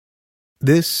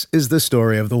This is the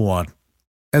story of the one.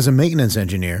 As a maintenance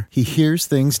engineer, he hears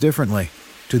things differently.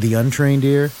 To the untrained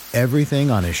ear,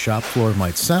 everything on his shop floor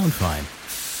might sound fine,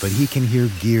 but he can hear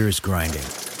gears grinding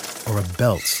or a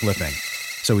belt slipping.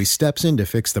 So he steps in to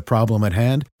fix the problem at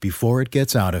hand before it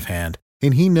gets out of hand.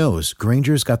 And he knows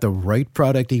Grainger's got the right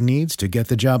product he needs to get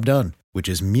the job done, which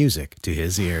is music to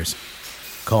his ears.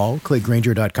 Call, click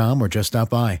Grainger.com, or just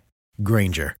stop by.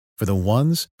 Grainger, for the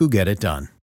ones who get it done.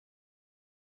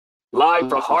 Live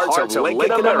from Hearts of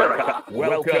Lincoln, America.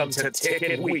 Welcome to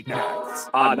Ticket Weeknights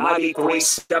on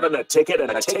 93.7 The Ticket and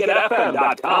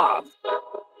theticketfm.com.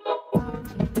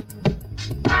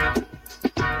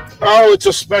 Oh, it's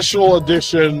a special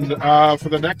edition for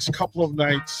the next couple of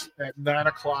nights at 9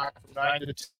 o'clock, from 9 to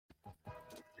 10.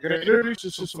 We're going to introduce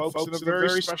you to some folks in a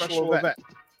very special event.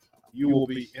 You will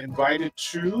be invited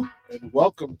to and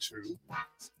welcome to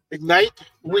Ignite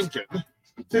Lincoln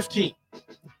 15,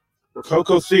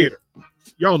 Rococo Theater.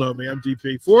 Y'all know me, I'm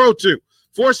DP.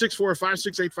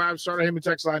 402-464-5685. Start a Heyman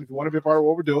text line if you want to be a part of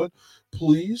what we're doing.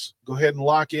 Please go ahead and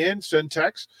lock in, send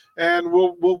text, and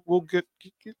we'll get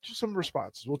you some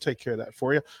responses. We'll take care of that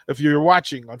for you. If you're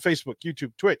watching on Facebook,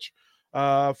 YouTube, Twitch,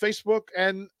 Facebook,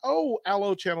 and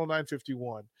Allo Channel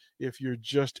 951, if you're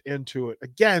just into it.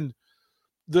 Again,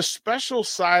 the special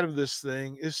side of this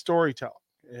thing is storytelling.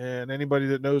 And anybody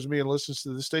that knows me and listens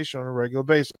to the station on a regular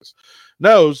basis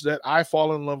knows that I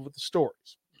fall in love with the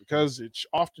stories because it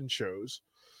often shows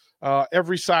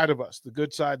every side of us, the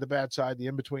good side, the bad side, the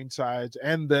in-between sides,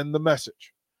 and then the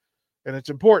message. And it's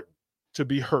important to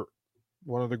be heard.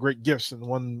 One of the great gifts and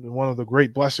one of the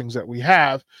great blessings that we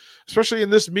have, especially in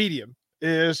this medium,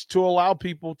 is to allow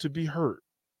people to be heard,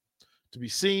 to be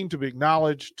seen, to be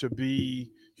acknowledged, to be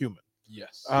human.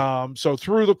 Yes. So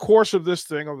through the course of this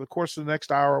thing, over the course of the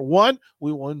next hour, we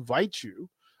will invite you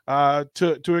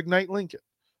to Ignite Lincoln.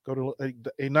 Go to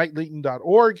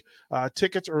ignitelincoln.org.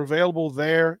 Tickets are available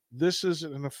there. This is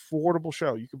an affordable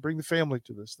show. You can bring the family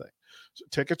to this thing. So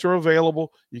tickets are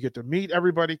available. You get to meet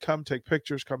everybody, come take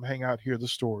pictures, come hang out, hear the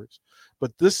stories.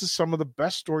 But this is some of the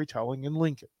best storytelling in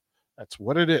Lincoln. That's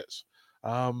what it is.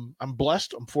 I'm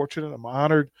blessed. I'm fortunate. I'm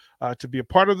honored to be a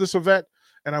part of this event.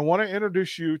 And I want to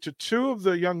introduce you to two of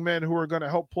the young men who are going to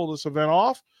help pull this event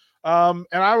off. And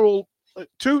I will,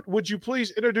 Toot, would you please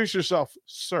introduce yourself,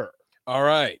 sir? All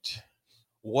right.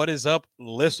 What is up,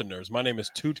 listeners? My name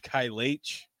is Toot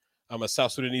Kailech. I'm a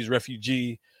South Sudanese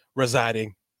refugee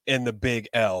residing in the Big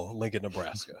L, Lincoln,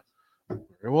 Nebraska.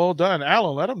 Very well done.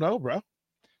 Allan, let them know, bro.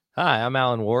 Hi, I'm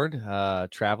Allan Ward,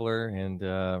 traveler,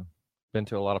 and been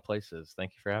to a lot of places.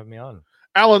 Thank you for having me on.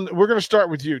 Allan, we're going to start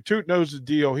with you. Toot knows the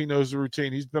deal. He knows the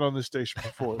routine. He's been on this station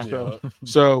before.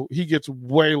 So he gets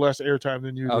way less airtime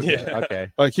than you do.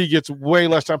 Okay. Like he gets way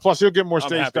less time. Plus, he'll get more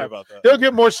stage time. About that. He'll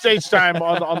get more stage time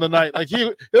on the night. Like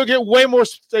he'll get way more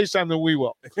stage time than we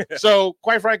will. So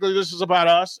quite frankly, this is about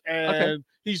us, and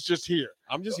he's just here.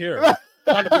 I'm just here.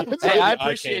 Hey, I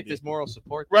appreciate this moral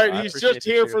support. Right. He's just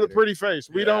here for the pretty face.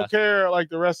 We don't care like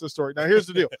the rest of the story. Now, here's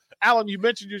the deal. Allan, you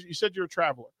mentioned you said you're a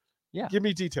traveler. Yeah. Give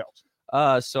me details.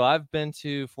 So I've been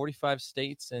to 45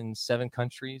 states and 7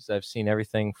 countries. I've seen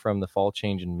everything from the fall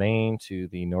change in Maine to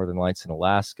the Northern Lights in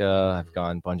Alaska. I've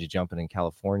gone bungee jumping in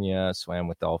California, swam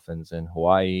with dolphins in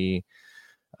Hawaii.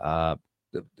 The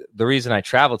reason I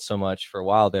traveled so much for a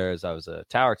while there is I was a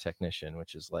tower technician,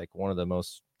 which is like one of the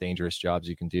most dangerous jobs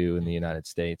you can do in the United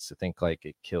States. I think like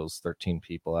it kills 13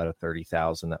 people out of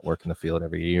 30,000 that work in the field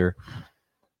every year.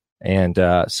 And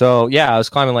so, yeah, I was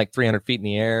climbing like 300 feet in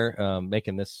the air,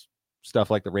 making this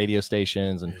stuff like the radio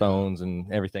stations and phones and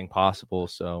everything possible.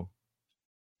 So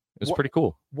it was pretty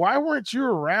cool. Why weren't you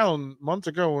around months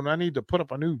ago when I need to put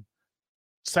up a new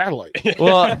satellite?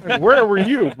 Well, where were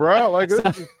you, bro? Like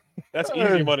that's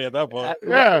easy money at that point.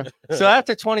 Yeah. So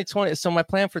after 2020, so my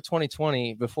plan for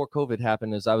 2020 before COVID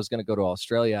happened is I was going to go to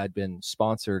Australia. I'd been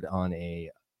sponsored on a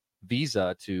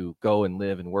visa to go and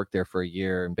live and work there for a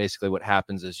year. And basically what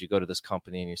happens is you go to this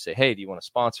company and you say, hey, do you want to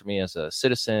sponsor me as a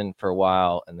citizen for a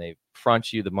while? And they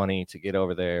front you the money to get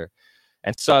over there.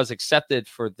 And so I was accepted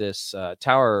for this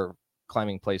tower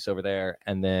climbing place over there.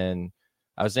 And then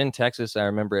I was in Texas. I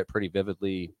remember it pretty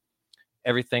vividly.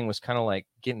 Everything was kind of like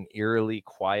getting eerily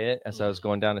quiet as I was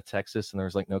going down to Texas, and there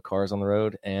was like no cars on the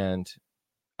road. And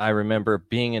I remember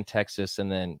being in Texas,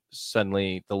 and then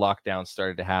suddenly the lockdown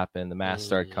started to happen. The masks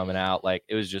started coming out. Like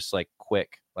it was just like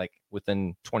quick, like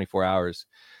within 24 hours.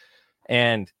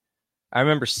 And I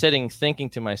remember sitting thinking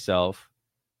to myself,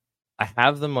 I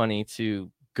have the money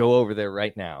to go over there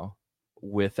right now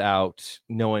without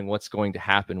knowing what's going to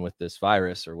happen with this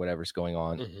virus or whatever's going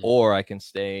on, or I can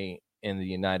stay in the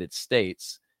United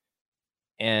States.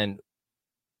 And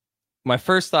my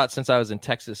first thought since I was in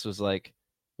Texas was like,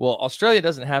 well, Australia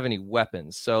doesn't have any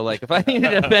weapons. So like if I needed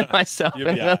to defend myself,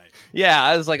 yeah,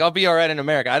 I was like, I'll be all right in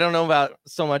America. I don't know about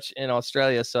so much in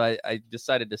Australia. So I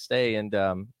decided to stay. And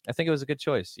I think it was a good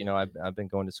choice. You know, I've been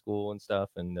going to school and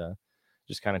stuff and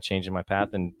just kind of changing my path.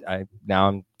 And now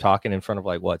I'm talking in front of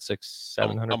like what, 600-700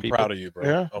 people. I'm proud of you, bro.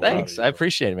 Yeah. Thanks. I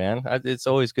appreciate it, man. It's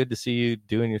always good to see you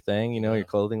doing your thing, you know, your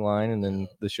clothing line and then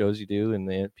the shows you do and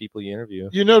the people you interview.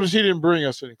 You notice he didn't bring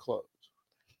us any clothes.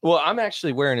 Well, I'm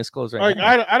actually wearing his clothes right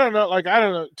now. I don't know. Like, I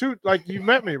don't know. Dude, like, you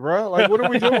met me, bro. Like, what are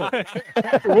we doing?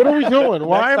 What are we doing?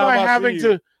 Why am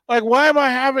I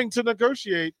having to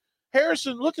negotiate?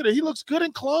 Harrison, look at it. He looks good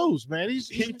in clothes, man.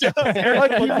 He does.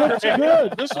 Like, he looks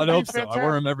good. This I hope so. I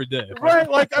wear him every day. Right.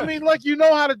 Like, I mean, like, you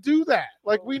know how to do that.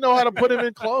 Like, we know how to put him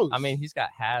in clothes. I mean, he's got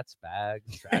hats,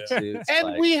 bags, tracksuits.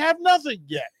 And we have nothing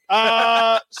yet.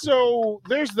 So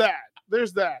there's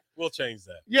that. We'll change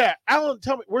that. Yeah. Allan,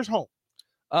 tell me, where's home?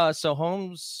 So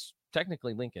home's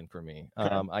technically Lincoln for me.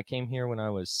 I came here when I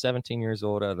was 17 years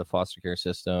old out of the foster care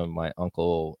system. My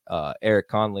uncle, Eric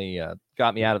Conley,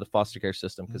 got me out of the foster care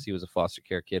system because he was a foster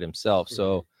care kid himself.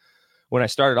 So when I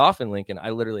started off in Lincoln,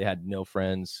 I literally had no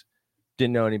friends,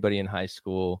 didn't know anybody in high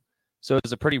school. So it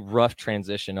was a pretty rough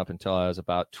transition up until I was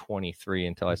about 23,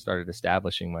 until I started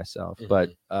establishing myself. But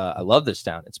I love this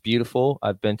town. It's beautiful.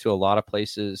 I've been to a lot of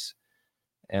places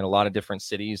and a lot of different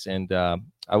cities, and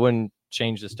I wouldn't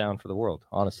change this town for the world,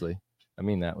 honestly. I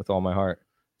mean that with all my heart.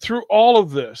 Through all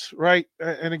of this, right?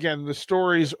 And again, the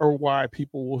stories are why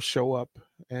people will show up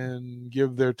and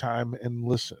give their time and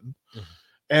listen.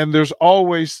 And there's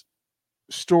always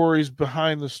stories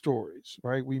behind the stories,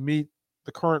 right? We meet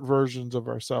the current versions of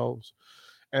ourselves,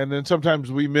 and then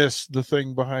sometimes we miss the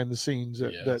thing behind the scenes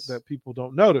that people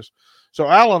don't notice. So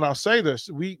Allan, I'll say this.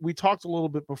 We talked a little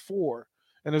bit before,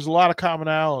 and there's a lot of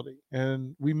commonality,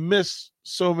 and we miss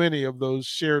so many of those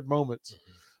shared moments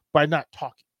by not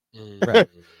talking. Right.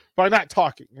 By not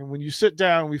talking. And when you sit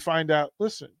down, we find out,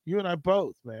 listen, you and I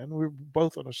both, man, we're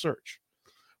both on a search.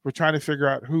 We're trying to figure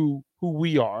out who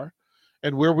we are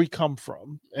and where we come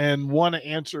from. And one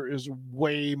answer is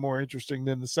way more interesting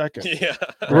than the second. Yeah.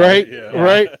 Right? Yeah.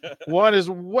 Right? One is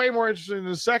way more interesting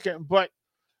than the second. But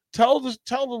tell the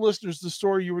listeners the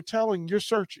story you were telling. You're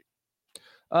searching.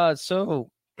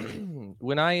 So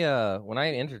when I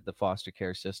entered the foster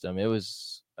care system, it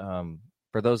was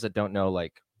for those that don't know,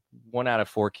 like 1 out of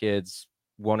 4 kids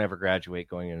won't ever graduate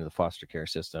going into the foster care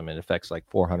system. It affects like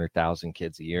 400,000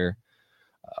 kids a year.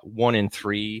 1 in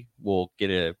 3 will get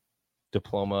a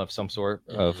diploma of some sort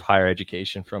of higher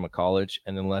education from a college,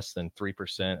 and then less than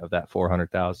 3% of that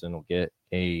 400,000 will get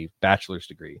a bachelor's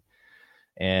degree.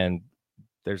 And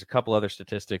there's a couple other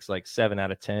statistics, like 7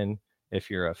 out of 10. If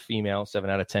you're a female, 7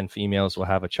 out of 10 females will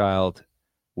have a child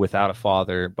without a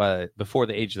father, but before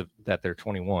the age that they're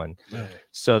 21. Right.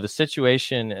 So the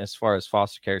situation as far as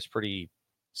foster care is pretty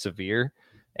severe.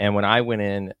 And when I went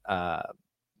in,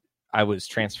 I was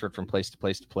transferred from place to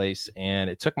place to place, and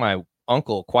it took my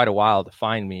uncle quite a while to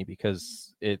find me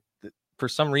because for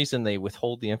some reason they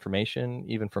withhold the information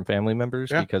even from family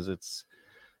members because it's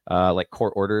like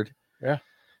court ordered. Yeah.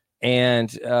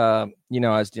 And, I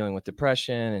was dealing with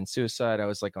depression and suicide. I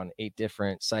was like on 8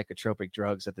 different psychotropic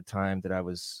drugs at the time that I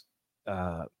was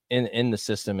in the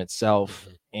system itself.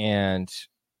 And,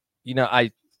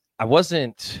 I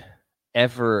wasn't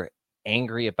ever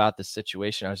angry about the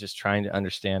situation. I was just trying to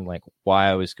understand like why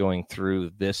I was going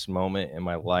through this moment in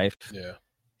my life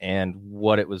and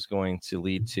what it was going to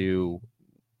lead to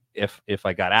if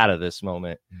I got out of this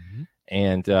moment.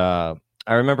 And,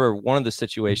 I remember one of the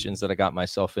situations that I got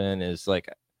myself in is like,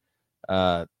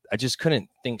 I just couldn't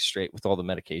think straight with all the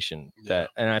medication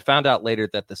and I found out later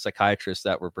that the psychiatrists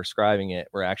that were prescribing it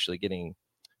were actually getting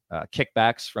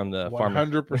kickbacks from the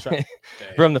 100%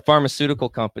 from the pharmaceutical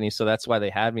company. So that's why they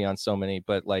had me on so many.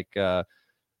 But like a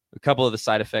couple of the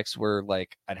side effects were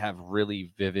like, I'd have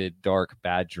really vivid, dark,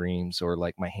 bad dreams, or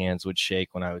like my hands would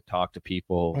shake when I would talk to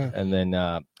people. And then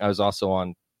I was also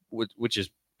on, which is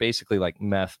basically like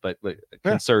meth, but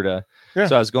Concerta.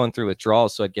 So I was going through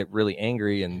withdrawals, so I'd get really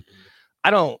angry, and I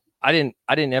didn't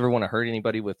ever want to hurt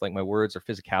anybody with like my words or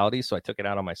physicality, so I took it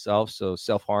out on myself. So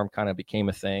self-harm kind of became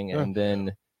a thing. And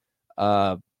then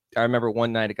I remember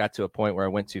one night it got to a point where I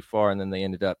went too far, and then they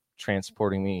ended up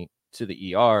transporting me to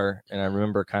the ER. And I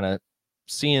remember kind of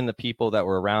seeing the people that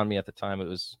were around me at the time. It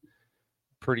was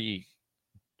pretty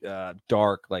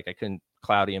dark, like I couldn't,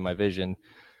 cloudy in my vision.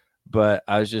 But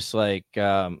I was just like,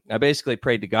 I basically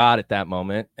prayed to God at that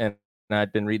moment. And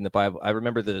I'd been reading the Bible. I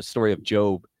remember the story of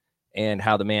Job and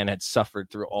how the man had suffered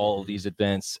through all of these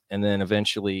events. And then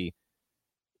eventually,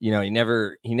 you know, he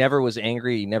never was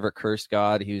angry. He never cursed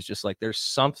God. He was just like, there's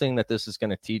something that this is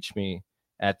going to teach me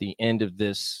at the end of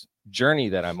this journey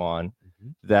that I'm on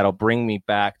that'll bring me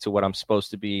back to what I'm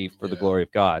supposed to be for the glory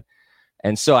of God.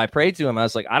 And so I prayed to him. I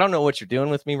was like, I don't know what you're doing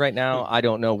with me right now. I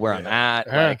don't know where I'm at.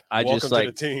 Like, I Welcome just to like,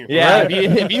 the team. yeah,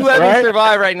 if you let me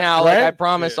survive right now, like, I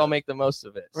promise Yeah. I'll make the most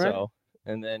of it. Right. So,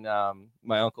 and then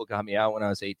my uncle got me out when I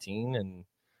was 18,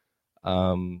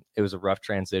 and it was a rough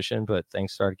transition, but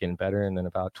things started getting better. And then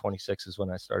about 26 is when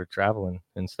I started traveling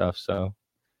and stuff. So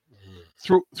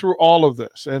through all of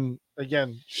this, and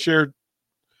again, shared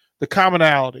the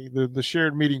commonality, the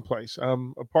shared meeting place. A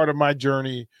part of my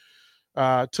journey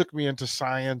took me into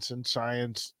science, and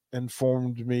science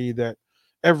informed me that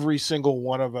every single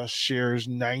one of us shares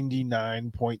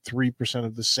 99.3%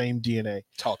 of the same DNA.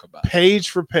 Talk about page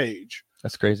for page.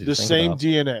 that's crazy. The to think same about.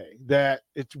 DNA, that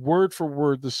it's word for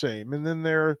word the same. And then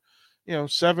there are,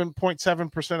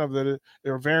 7.7% of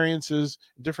there are variances,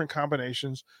 different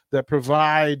combinations that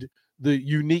provide the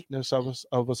uniqueness of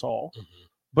us all.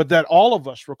 But that all of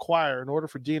us require, in order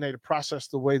for DNA to process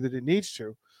the way that it needs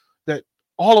to, that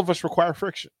all of us require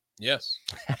friction. Yes.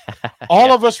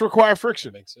 All of us require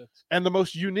friction. Makes sense. And the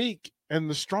most unique and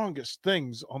the strongest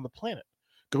things on the planet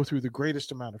go through the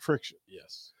greatest amount of friction.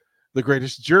 Yes. The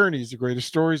greatest journeys, the greatest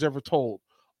stories ever told,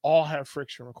 all have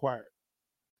friction required.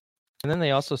 And then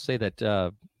they also say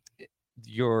that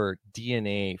your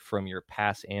DNA from your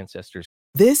past ancestors.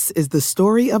 This is the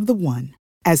story of the one.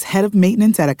 As head of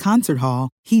maintenance at a concert hall,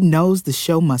 he knows the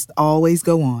show must always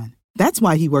go on. That's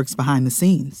why he works behind the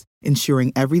scenes,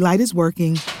 ensuring every light is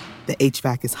working, the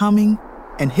HVAC is humming,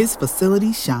 and his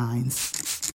facility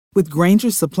shines. With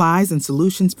Grainger's supplies and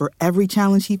solutions for every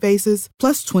challenge he faces,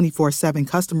 plus 24/7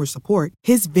 customer support,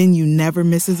 his venue never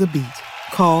misses a beat.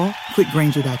 Call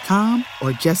quickgrainger.com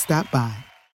or just stop by.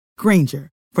 Grainger,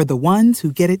 for the ones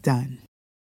who get it done.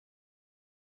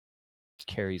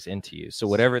 Carries into you. So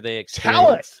whatever they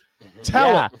experience.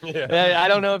 Tell it. Yeah. I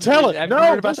don't know. Tell it. Have you No,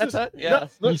 heard about this that? is, Yeah.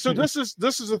 no, so this is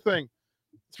the thing.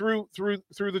 Through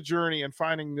the journey and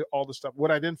finding all the stuff,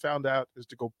 what I then found out is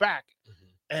to go back,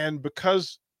 and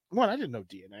because I didn't know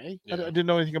DNA, I didn't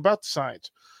know anything about the science,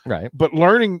 Right. but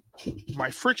learning my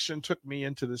friction took me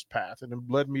into this path, and it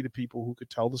led me to people who could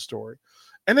tell the story.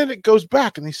 And then it goes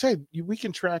back, and they say we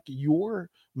can track your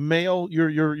male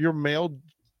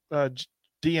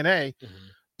DNA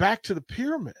back to the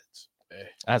pyramids.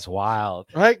 That's wild.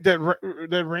 Right, that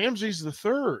Ramses the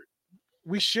Third,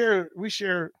 we share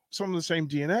some of the same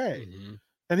DNA,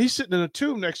 and he's sitting in a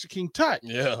tomb next to King Tut.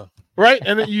 Yeah, right,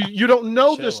 and you don't know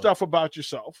Chilling. this stuff about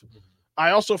yourself.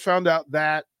 I also found out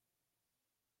that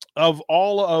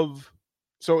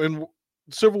so in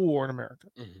Civil War in America,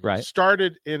 Right.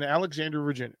 started in Alexandria,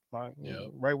 Virginia,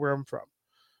 right where I'm from,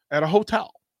 at a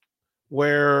hotel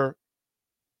where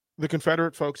the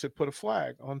Confederate folks had put a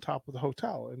flag on top of the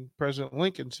hotel, and President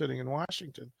Lincoln, sitting in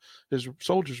Washington, his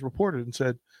soldiers reported and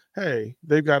said, "Hey,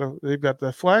 they've got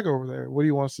that flag over there. What do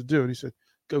you want us to do?" And he said,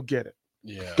 "Go get it.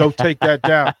 yeah. Go take that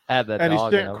down." Had that And he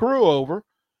dog sent in 'em. crew over,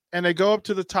 and they go up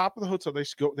to the top of the hotel. They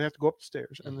have to go up the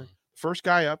stairs, and the first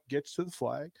guy up gets to the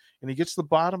flag, and he gets to the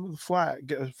bottom of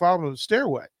the bottom of the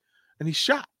stairway, and he's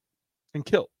shot and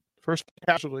killed. First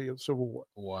casualty of the Civil War.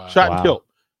 Wow. Shot and killed.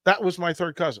 That was my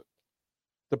third cousin.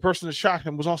 The person that shot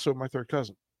him was also my third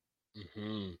cousin.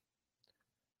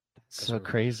 So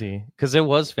crazy, because it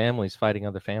was families fighting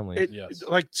other families. Yes.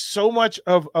 Like so much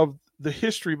of the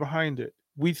history behind it.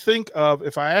 We think of,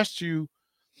 if I asked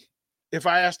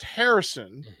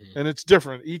Harrison, and it's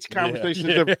different. Each conversation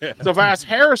is different. So if I asked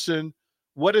Harrison,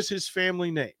 what is his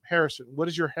family name? Harrison, what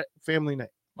is your family name?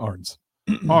 Arns.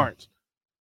 Arns.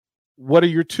 What are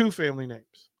your two family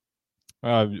names?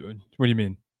 What do you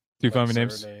mean? Two family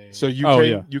names? So you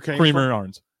came Creamer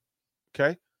and Arns.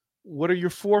 Okay. What are your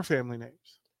four family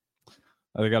names?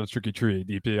 They got a tricky tree,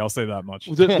 DP. I'll say that much.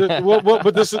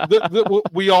 But this is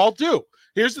we all do.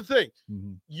 Here's the thing.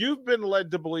 You've been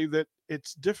led to believe that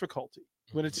it's difficulty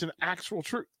when it's an actual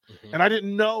truth. And I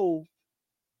didn't know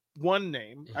one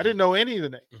name. I didn't know any of the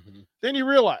names. Then you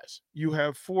realize you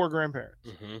have four grandparents.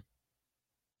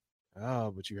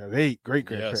 Oh, but you have 8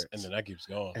 great-grandparents. Yes, and then that keeps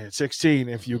going. And 16.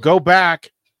 If you go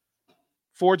back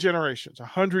 4 generations,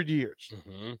 100 years,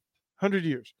 100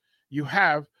 years, you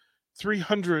have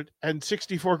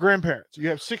 364 grandparents. You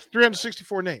have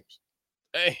 364 names.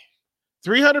 Hey.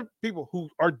 300 people who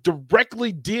are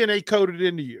directly DNA coded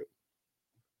into you.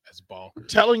 That's bonkers.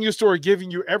 Telling you a story, giving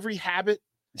you every habit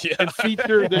and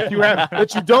feature that you have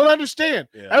that you don't understand.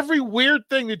 Every weird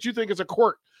thing that you think is a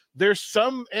quirk, there's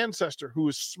some ancestor who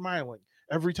is smiling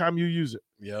every time you use it.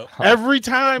 Yep. Every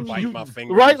time Bite you my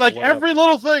fingers, right, like whatever. every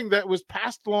little thing that was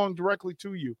passed along directly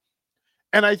to you.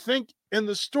 And I think in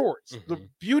the stories, the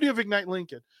beauty of Ignite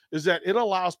Lincoln is that it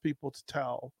allows people to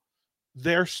tell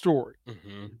their story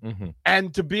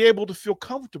and to be able to feel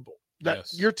comfortable that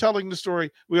you're telling the story.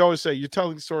 We always say you're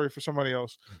telling the story for somebody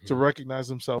else to recognize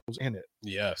themselves in it.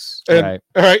 Yes. And,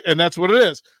 right. And that's what it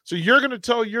is. So you're going to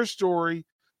tell your story.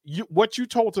 What you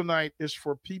told tonight is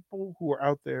for people who are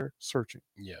out there searching.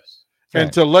 Yes.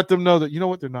 And to let them know that, you know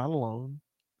what, they're not alone.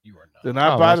 You are not. They're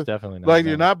not definitely not. Like,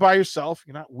 you're not by yourself.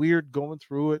 You're not weird going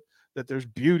through it, that there's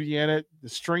beauty in it, the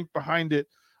strength behind it.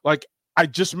 Like, I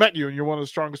just met you and you're one of the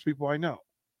strongest people I know.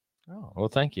 Oh, well,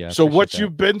 thank you. So what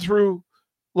you've been through,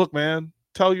 look, man,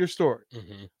 tell your story.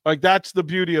 Like, that's the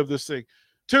beauty of this thing.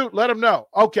 Toot, let them know.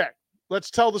 Okay,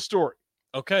 let's tell the story.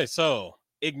 Okay, so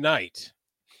Ignite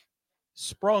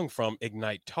sprung from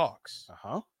Ignite Talks.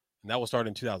 And that was started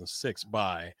in 2006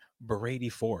 by Brady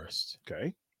Forrest.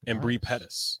 Okay. And Bree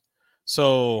Pettis.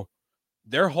 So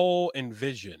their whole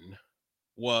envision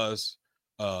was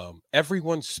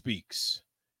everyone speaks.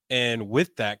 And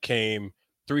with that came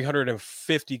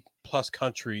 350 plus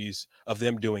countries of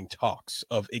them doing talks,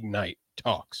 of Ignite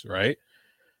Talks, right?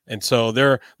 And so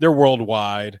they're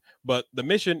worldwide, but the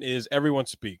mission is everyone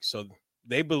speaks. So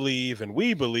they believe, and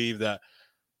we believe, that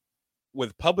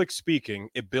with public speaking,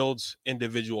 it builds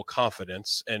individual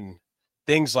confidence, and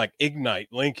things like Ignite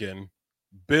Lincoln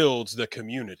builds the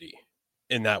community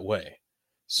in that way.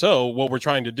 So what we're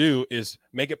trying to do is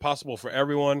make it possible for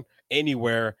everyone,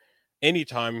 anywhere,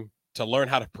 anytime, to learn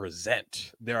how to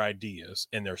present their ideas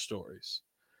and their stories.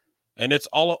 And it's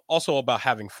also about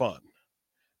having fun.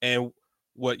 And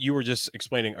what you were just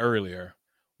explaining earlier,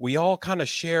 we all kind of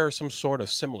share some sort of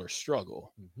similar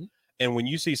struggle. And when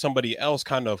you see somebody else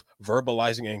kind of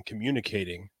verbalizing and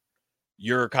communicating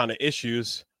your kind of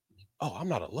issues, oh, I'm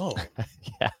not alone.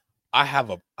 I have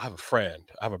a friend,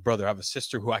 I have a brother, I have a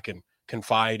sister who I can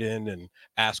confide in and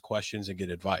ask questions and get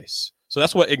advice. So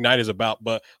that's what Ignite is about.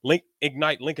 But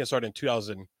Ignite Lincoln started in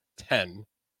 2010.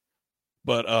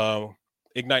 But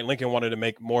Ignite Lincoln wanted to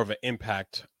make more of an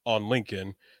impact on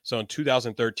Lincoln. So in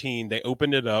 2013, they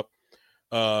opened it up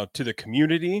to the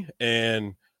community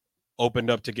and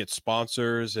opened up to get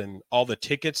sponsors, and all the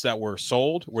tickets that were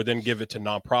sold were then given to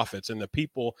nonprofits. And the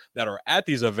people that are at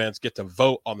these events get to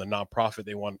vote on the nonprofit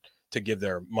they want to give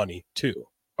their money to.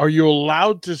 Are you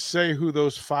allowed to say who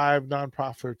those 5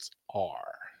 nonprofits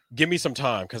are? Give me some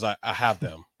time, because I have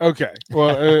them. Okay.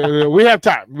 Well, we have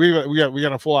time. We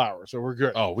got a full hour, so we're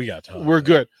good. Oh, we got time. We're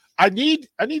good. I need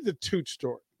the Toot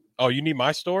story. Oh, you need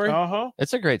my story?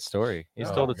 It's a great story. He's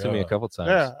told it to me a couple times.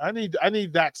 Yeah, I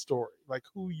need that story. Like,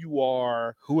 who you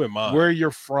are, who am I, where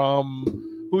you're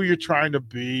from, who you're trying to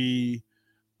be.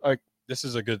 Like, this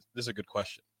is a good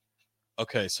question.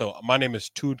 Okay, so my name is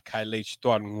Tud Kailech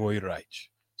Tuanguiraich.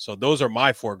 So those are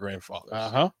my 4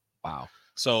 grandfathers. Wow.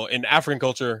 So in African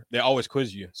culture, they always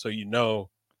quiz you, so you know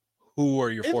who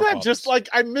are your Isn't forefathers. that just like,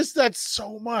 I miss that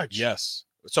so much. Yes.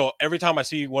 So every time I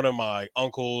see one of my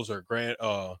uncles or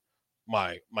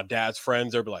my dad's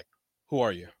friends, they'll be like, "Who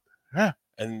are you?" Yeah.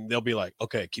 And they'll be like,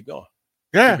 "Okay, keep going."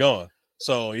 Yeah. Keep going.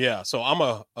 So yeah. So I'm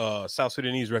a South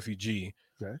Sudanese refugee.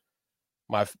 Okay.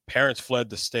 My parents fled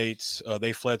the States.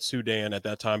 They fled Sudan at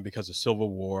that time because of civil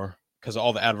war, because of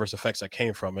all the adverse effects that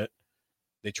came from it.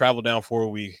 They traveled down for a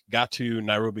week, got to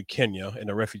Nairobi, Kenya, in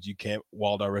a refugee camp,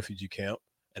 Walda refugee camp,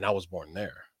 and I was born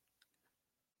there.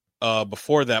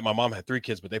 Before that, my mom had 3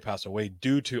 kids, but they passed away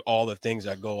due to all the things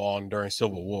that go on during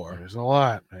civil war. There's a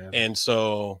lot, man. And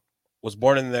so was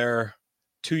born in there.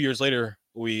 2 years later,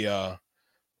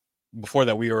 before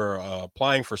that, we were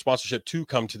applying for sponsorship to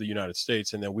come to the United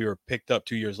States. And then we were picked up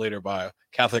 2 years later by a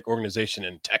Catholic organization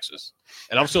in Texas.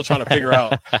 And I'm still trying to figure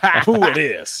out who it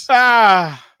is.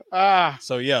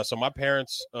 So yeah, so my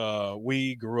parents,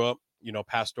 we grew up,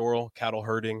 pastoral, cattle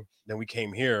herding. Then we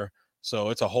came here.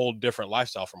 So it's a whole different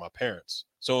lifestyle for my parents.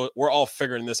 So we're all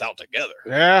figuring this out together.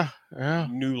 Yeah.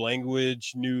 New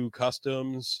language, new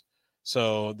customs.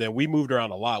 So then we moved around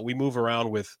a lot. We move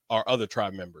around with our other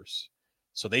tribe members.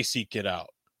 So they seek it out.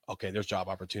 Okay, there's job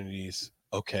opportunities.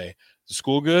 Okay. The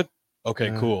school good?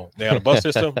 Okay, cool. They got a bus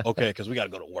system? Okay, because we got to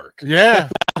go to work. Yeah.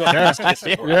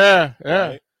 Yeah.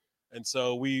 Right? And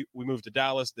so we moved to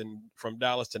Dallas, then from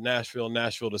Dallas to Nashville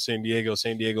to San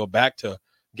Diego back to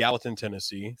Gallatin,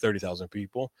 Tennessee, 30,000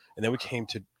 people. And then we came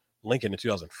to Lincoln in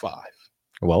 2005.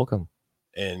 Welcome.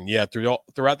 And yeah,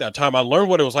 throughout that time, I learned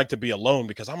what it was like to be alone,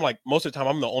 because I'm like, most of the time,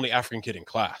 I'm the only African kid in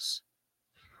class.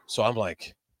 So I'm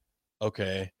like,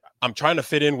 okay, I'm trying to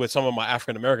fit in with some of my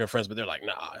African-American friends, but they're like,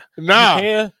 nah. Nah. You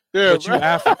can? Yeah. but you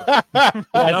African. It's I'm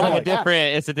like like- a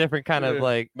different. It's a different kind of Yeah.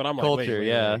 like But I'm like, culture. wait,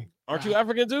 yeah. aren't you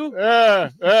African too? Yeah.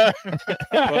 But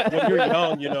when you're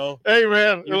young, Hey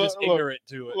man, you're just look, ignorant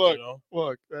to it. look.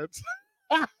 Look, that's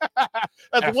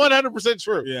that's 100%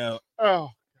 true. Yeah. Oh,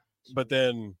 But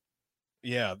then,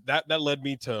 yeah, that led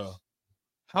me to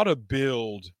how to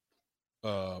build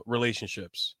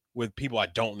relationships with people I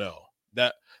don't know.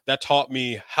 That taught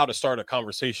me how to start a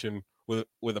conversation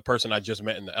with a person I just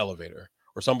met in the elevator,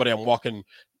 or somebody I'm walking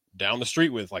down the street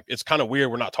with. Like, it's kind of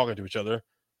weird. We're not talking to each other.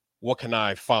 What can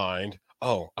I find?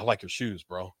 Oh, I like your shoes,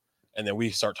 bro. And then we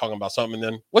start talking about something. And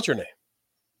then, what's your name?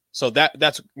 So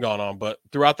that's gone on. But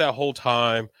throughout that whole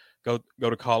time, go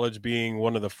to college, being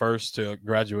one of the first to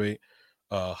graduate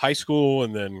high school,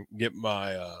 and then get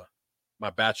my my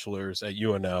bachelor's at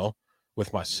UNL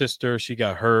with my sister. She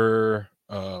got her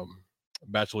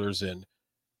bachelor's in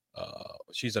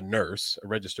she's a nurse, a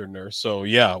registered nurse. So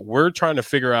yeah, we're trying to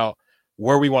figure out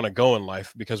where we want to go in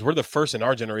life, because we're the first in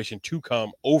our generation to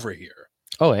come over here.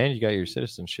 Oh, and you got your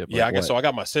citizenship. Yeah, like I guess what? so. I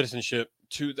got my citizenship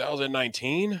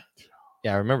 2019.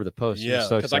 Yeah, I remember the post. You were Yeah,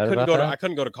 so because I excited couldn't about go to that? I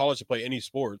couldn't go to college to play any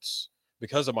sports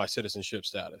because of my citizenship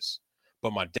status.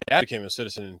 But my dad became a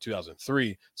citizen in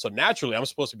 2003, so naturally I'm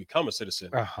supposed to become a citizen.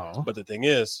 uh-huh. But the thing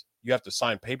is, you have to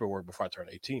sign paperwork before I turn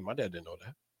 18. My dad didn't know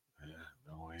that. Yeah,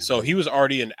 no way. So he was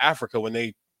already in Africa when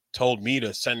they told me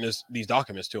to send these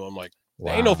documents to him. Like,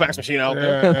 there ain't no fax machine out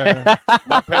there. Yeah,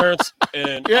 My parents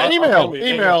and yeah, I'll email. tell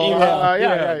me, Yeah.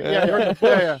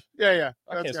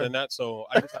 I can't That's send that, so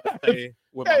I just have to stay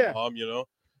with Yeah, my yeah. mom,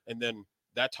 And then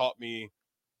that taught me,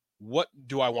 what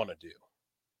do I want to do?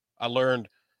 I learned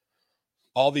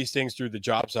all these things through the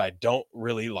jobs that I don't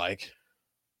really like,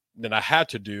 that I had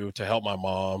to do to help my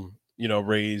mom,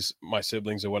 raise my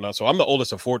siblings and whatnot. So I'm the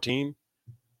oldest of 14,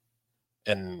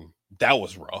 and that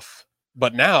was rough.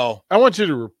 But now I want you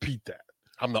to repeat that.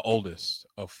 I'm the oldest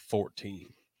of 14.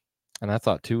 And I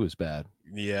thought 2 was bad.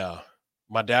 Yeah.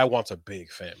 My dad wants a big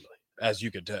family, as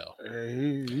you could tell.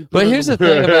 Hey, But here's the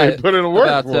thing about put in the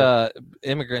work for it.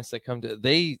 immigrants that come to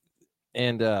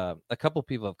a couple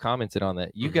people have commented on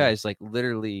that. You Mhm. guys like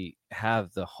literally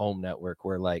have the home network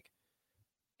where like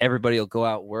everybody will go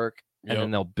out work and Yep.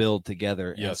 then they'll build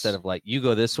together Yes. instead of like you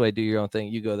go this way, do your own thing,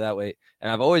 you go that way.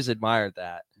 And I've always admired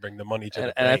that. Bring the money to And,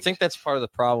 the and I bank. think that's part of the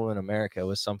problem in America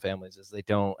with some families is they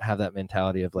don't have that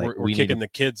mentality of like we're we need kicking to, the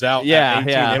kids out. Yeah, at 18.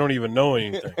 yeah. They don't even know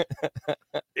anything.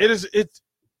 It's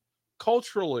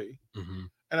culturally, Mhm.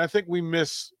 and I think we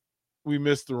miss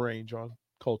the range on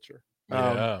culture.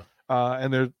 Yeah.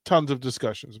 And there are tons of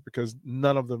discussions because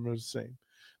none of them are the same.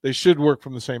 They should work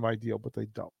from the same ideal, but they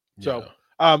don't. So,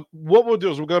 Yeah. what we'll do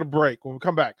is we'll go to break. When we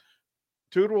come back,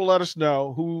 Tude will let us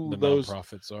know who The those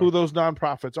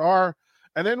nonprofits are.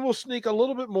 and then we'll sneak a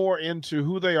little bit more into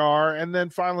who they are, and then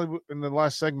finally in the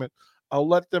last segment, I'll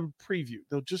let them preview.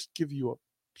 They'll just give you a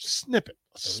snippet,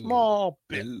 a small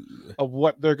bit Ooh. of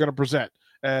what they're going to present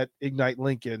at Ignite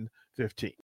Lincoln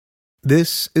 15.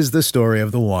 This is the story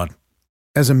of the one.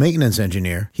 As a maintenance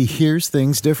engineer, he hears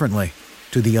things differently.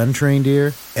 To the untrained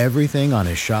ear, everything on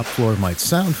his shop floor might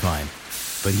sound fine,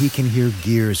 but he can hear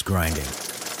gears grinding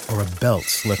or a belt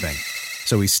slipping.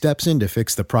 So he steps in to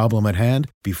fix the problem at hand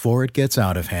before it gets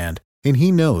out of hand. And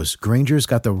he knows Grainger's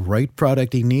got the right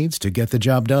product he needs to get the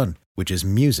job done, which is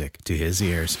music to his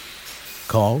ears.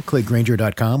 Call, click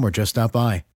Grainger.com, or just stop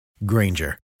by.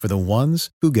 Grainger, for the ones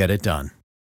who get it done.